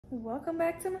Welcome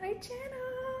back to my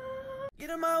channel. Get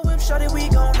in my whip, shawty, we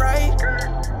gon' ride.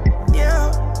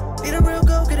 Yeah, need a real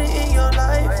go, get it in your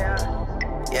life.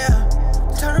 Yeah,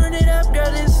 turn it up, girl,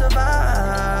 it's a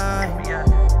vibe.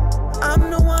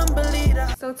 I'm the one, believe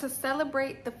that. So to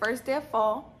celebrate the first day of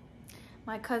fall,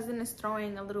 my cousin is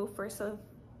throwing a little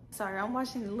sorry, I'm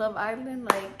watching Love Island.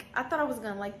 Like, I thought I was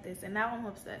gonna like this, and now I'm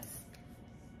obsessed.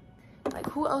 Like,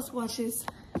 who else watches?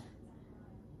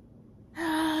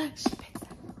 She picks up.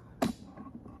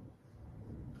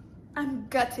 I'm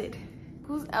gutted.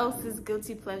 Who else's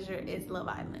guilty pleasure is Love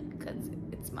Island? Because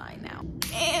it's mine now.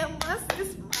 And my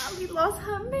sis Molly lost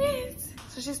her miss.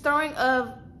 So she's throwing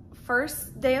a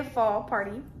first day of fall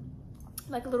party,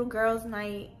 like a little girls'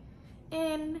 night.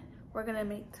 And we're gonna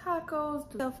make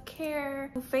tacos, do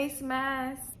self-care, do face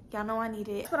masks. Y'all know I need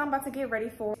it. That's what I'm about to get ready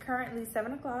for. Currently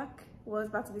 7 o'clock. Well, it's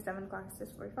about to be 7 o'clock, it's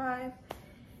 6:45.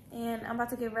 And I'm about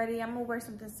to get ready. I'm gonna wear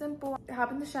something simple. Hop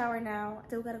in the shower now.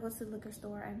 Still gotta go to the liquor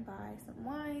store and buy some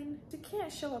wine. You can't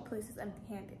show up places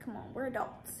empty-handed. Come on, we're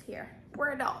adults here.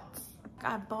 We're adults.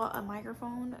 I bought a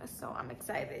microphone, so I'm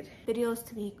excited. Videos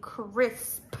to be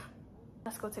crisp.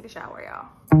 Let's go take a shower, y'all.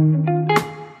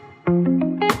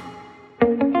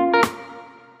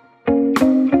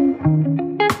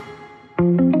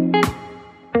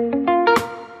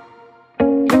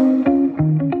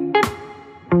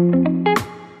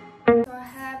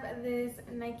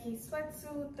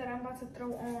 Sweatsuit that I'm about to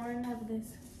throw on. I have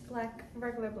this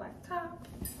regular black top.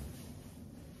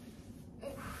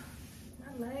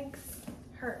 My legs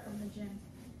hurt from the gym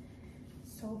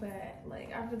so bad.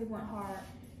 Like, I really went hard.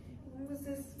 When was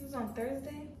this? It was on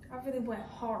Thursday. I really went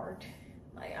hard.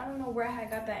 Like, I don't know where I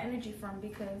got that energy from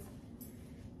because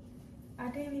I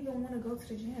didn't even want to go to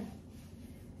the gym.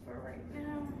 But right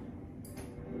now,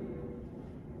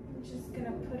 I'm just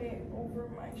gonna put it over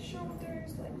my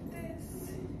shoulders like this.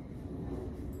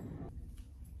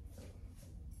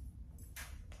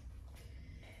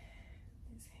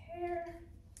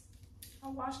 I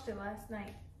washed it last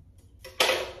night. This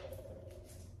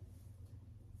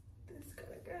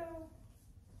gotta go.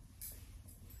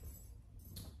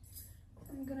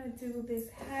 I'm gonna do this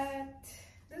hat.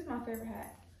 This is my favorite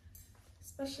hat,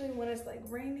 especially when it's like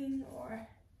raining or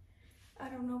I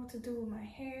don't know what to do with my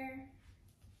hair.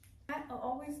 I'll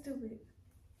always do it.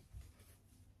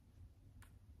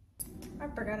 I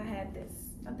forgot I had this.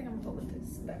 I think I'm gonna go with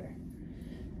this better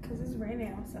because it's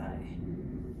raining outside.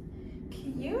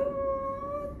 Cute.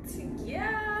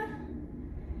 Yeah.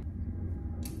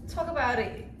 Talk about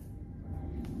it.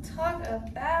 Talk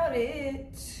about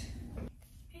it.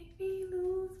 Make me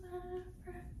lose my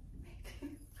breath.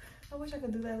 I wish I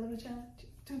could do that little challenge.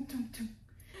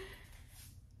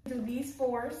 Do these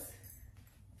fours.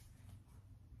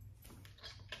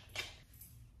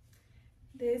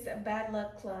 This Bad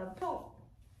Luck Club. Oh,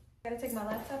 gotta take my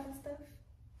laptop and stuff.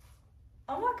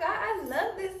 Oh my God, I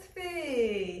love this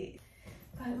fit.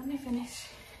 But let me finish.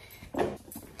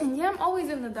 And yeah, I'm always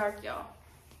in the dark, y'all.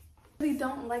 I really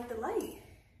don't like the light.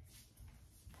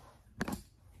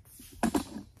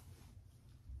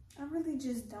 I really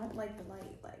just don't like the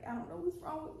light. Like, I don't know what's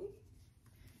wrong with me.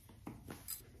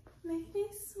 Make me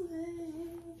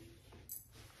sweat.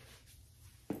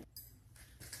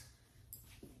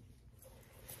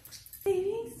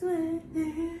 Baby sweat.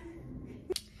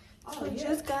 So I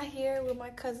just got here with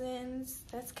my cousins.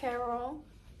 That's Carol.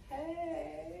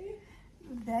 Hey.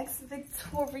 That's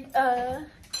Victoria.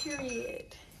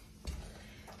 Period.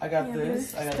 I got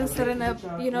this. I got still setting up,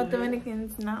 you know,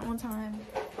 Dominicans not on time.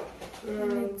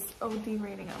 And it's OD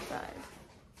raining outside.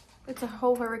 It's a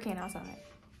whole hurricane outside.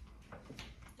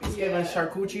 It's giving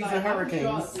charcuteries and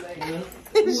hurricanes.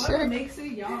 What makes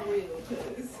it y'all real?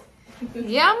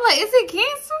 Yeah, I'm like, is it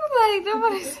canceled? Like,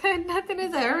 nobody said nothing.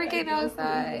 Is a hurricane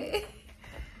outside.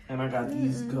 And I got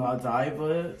these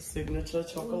Godiva signature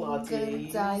chocolates.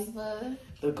 Godiva.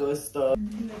 The good stuff.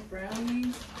 And the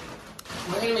brownies.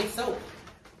 We're gonna make soap.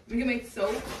 We can make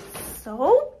soap.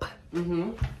 Soap?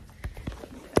 Mm-hmm.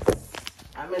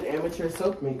 I'm an amateur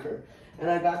soap maker. And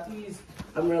I got these,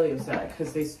 I'm really upset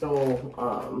because they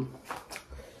stole,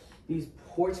 these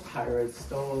porch pirates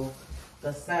stole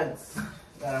the scents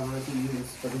that I wanted to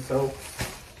use for the soap.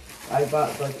 I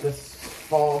bought like this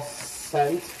fall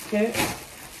scent kit.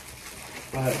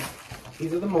 But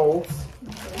these are the molds.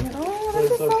 Oh,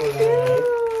 this is so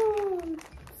cute.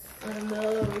 I know,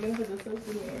 we're gonna put the soap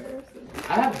in there.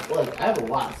 I have a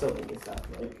lot of soap in this stuff.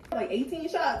 Like 18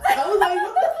 shots. I was like,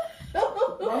 what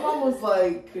the? My mom was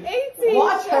like, 18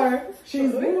 watch her,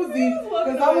 she's woozy.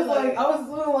 Because I was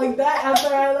doing like that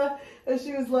after I left. And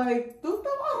she was like, "Tú te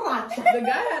borracha." The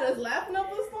guy had us laughing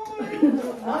up a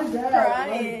storm. I'm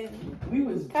crying. We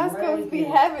was Costco's be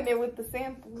having it with the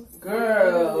samples.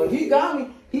 Girl, he got me.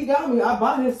 He got me. I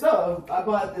bought his stuff. I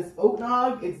bought this oat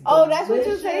nog. It's that's what you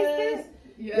delicious. tasted?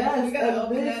 Yes, we gotta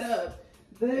open that up.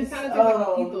 This kind of tastes like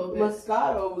a Tito bit.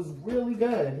 Moscato was really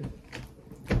good.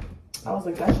 I was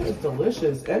like, that shit is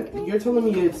delicious. And you're telling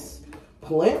me it's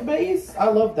plant-based? I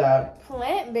love that.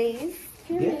 Plant-based.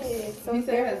 Period. Yes. So He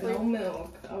said it has no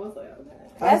milk. I was like,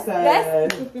 okay. I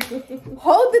said,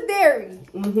 hold the dairy.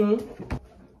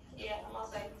 Yeah, I'm all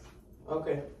set.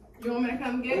 okay. You want me to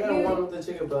come We're get gonna you? warm up the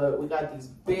chicken, but we got these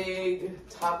big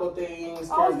taco things.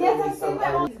 Oh, yes, I There's see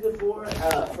that. before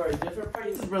for a different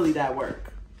price. It's really that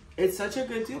work. It's such a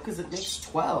good deal because it makes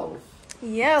 12.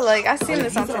 Yeah, like I seen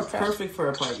this on These are TikTok. perfect for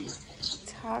a party.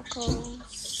 Tacos.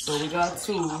 So we got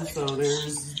 2. So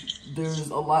there's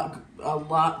a lot of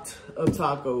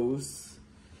tacos.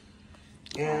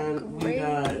 And we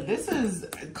got, this is,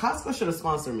 Costco should have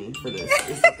sponsored me for this.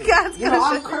 You know,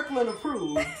 I'm Kirkland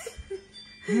approved.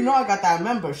 You know I got that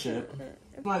membership.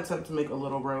 My attempt to make a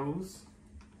little rose.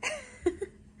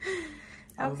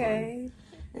 Okay.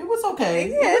 It was okay.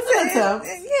 Yeah, It was an attempt.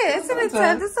 Yeah, it's an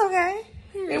attempt. It's okay.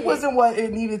 It wasn't what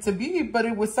it needed to be, but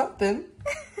it was something.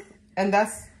 And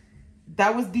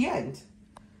that was the end.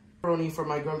 Macaroni for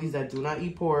my girlies that do not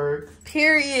eat pork.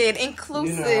 Period.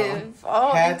 Inclusive.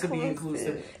 Oh, Had to be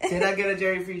inclusive. Did I get a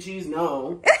dairy-free cheese?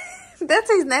 No. That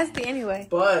tastes nasty anyway.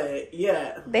 But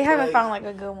yeah, They haven't found like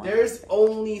a good one. There's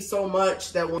only so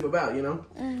much that we'll about, you know.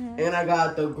 And I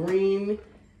got the green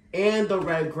and the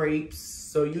red grapes,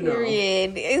 so you know.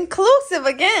 Period. Inclusive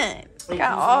again.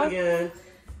 Got again.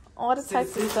 all the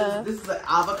types of stuff. This is an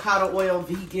avocado oil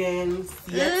vegan,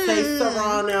 Siete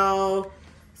Serrano,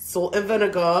 salt and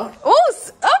vinegar. Oh,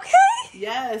 okay.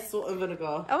 Yes, salt and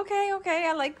vinegar. Okay,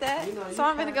 I like that. You know, you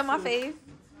Salt and have vinegar, my to. fave.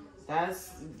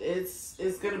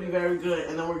 It's gonna be very good,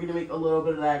 and then we're gonna make a little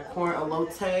bit of that corn elote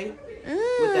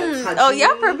with that Oh, y'all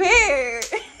tahini. prepared.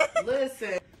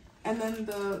 Listen, And then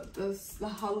the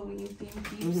Halloween themed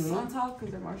beefs on top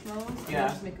because they're marshmallows. And Yeah.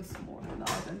 just make a s'more in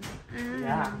the oven.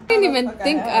 yeah. I didn't even Fuck I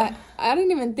think have. I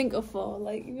didn't even think of fall.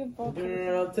 Like even fall.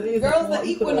 Girl, today is Girls, the fall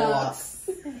equinox.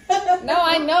 No,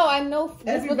 I know this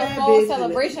Every was a bad fall bitch in the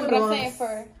celebration, but I'm saying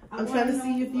equinox. I'm trying to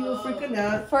see if you a freaking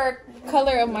nut. for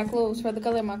color of my clothes, for the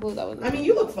color of my clothes, I was. I mean,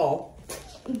 you look fall.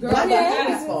 Girl, Black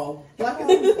yeah. is fall. Black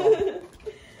is fall.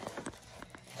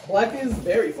 Black is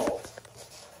very fall.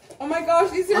 Oh my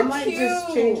gosh, these are I might cute.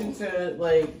 just change into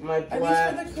like my Are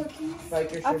black, these for the cookies?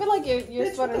 like your. I feel like your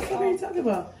Bitch, what sweater's the fuck are you fall. talking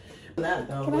about? That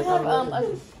though. Can I like, have I'm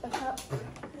a cup?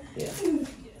 Yeah.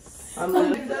 I'm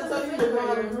like, that's how you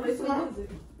do it.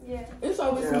 Yeah. It's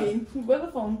always Yeah. me. Where's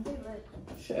the phone?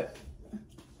 Shit.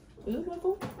 Is this my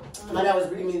phone? My dad was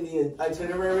reading me the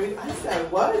itinerary. I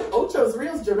said, what? Ocho's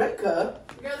Rios, Jamaica.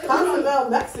 Girl, Cozumel,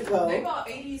 Mexico. they bought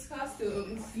 80s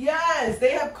costumes. Yes,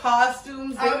 they have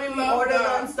costumes. They I made me love order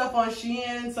that. them stuff on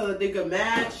Shein so that they could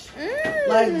match.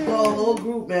 Like, bro, whole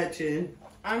group matching.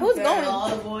 Who's going? All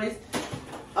the boys.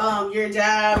 Your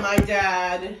dad, my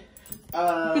dad. It's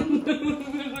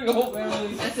like a whole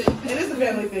family. That's it. It is a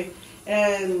family thing.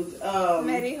 And,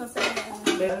 Mary Jose.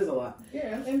 that is a lot.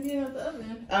 Yeah, I'm emptying out the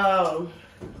oven.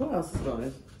 Who else is going?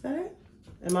 Is that it?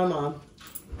 And my mom.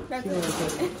 That's She it.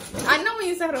 went to- I know when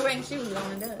you said her wedding, she was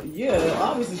going to. Yeah,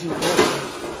 obviously she was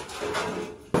going.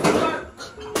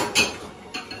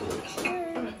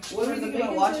 What are you thinking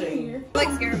about watching? Like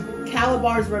scary.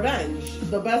 Calabar's Revenge,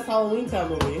 the best Halloween time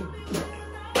movie.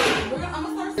 I'm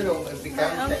gonna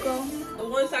start. Uncle. A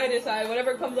one-sided side,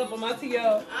 whatever comes up on my TO.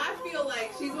 I feel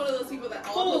like she's one of those people that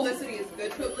all publicity is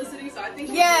good publicity, so I think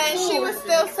Yeah, and she was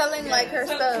still selling like her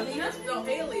stuff. No,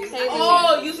 Haley.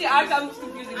 Oh, you see, I'm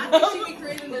confusing. I think she be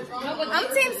creating the drama.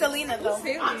 I'm Team Selena though.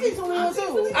 I'm teaching Selena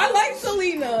too. I like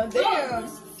Selena. Damn.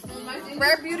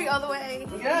 Rare beauty all the way.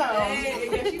 Yeah.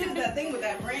 Yeah, she did that thing with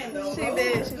that brand though. She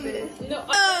did. No,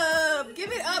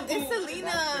 Give it up. It's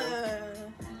Selena.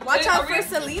 Watch out for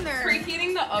Selena.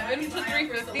 preheating the oven to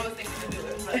 350.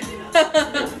 It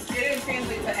didn't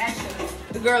translate to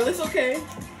action. Girl, it's okay.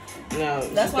 No.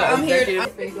 That's why I'm here.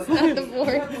 Not the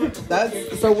board.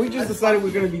 That's so we just decided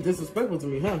we're gonna be disrespectful to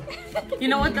me, huh? You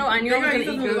know what though? I knew I was gonna eat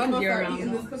good because you're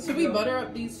around. Should we butter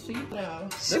up these sheep? No.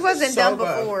 She wasn't so done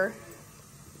good. before.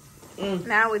 Mm.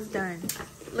 Now it's done.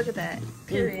 Look at that.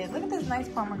 Period. Look at this nice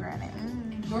pomegranate.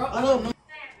 Girl, I don't know.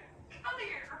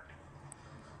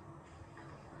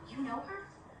 You know her?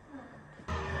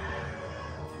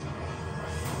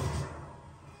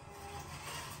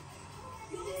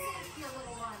 You your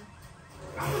little one.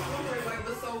 I was wondering why it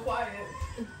was so quiet.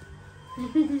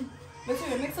 But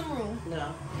you make some room.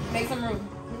 No. Make some room.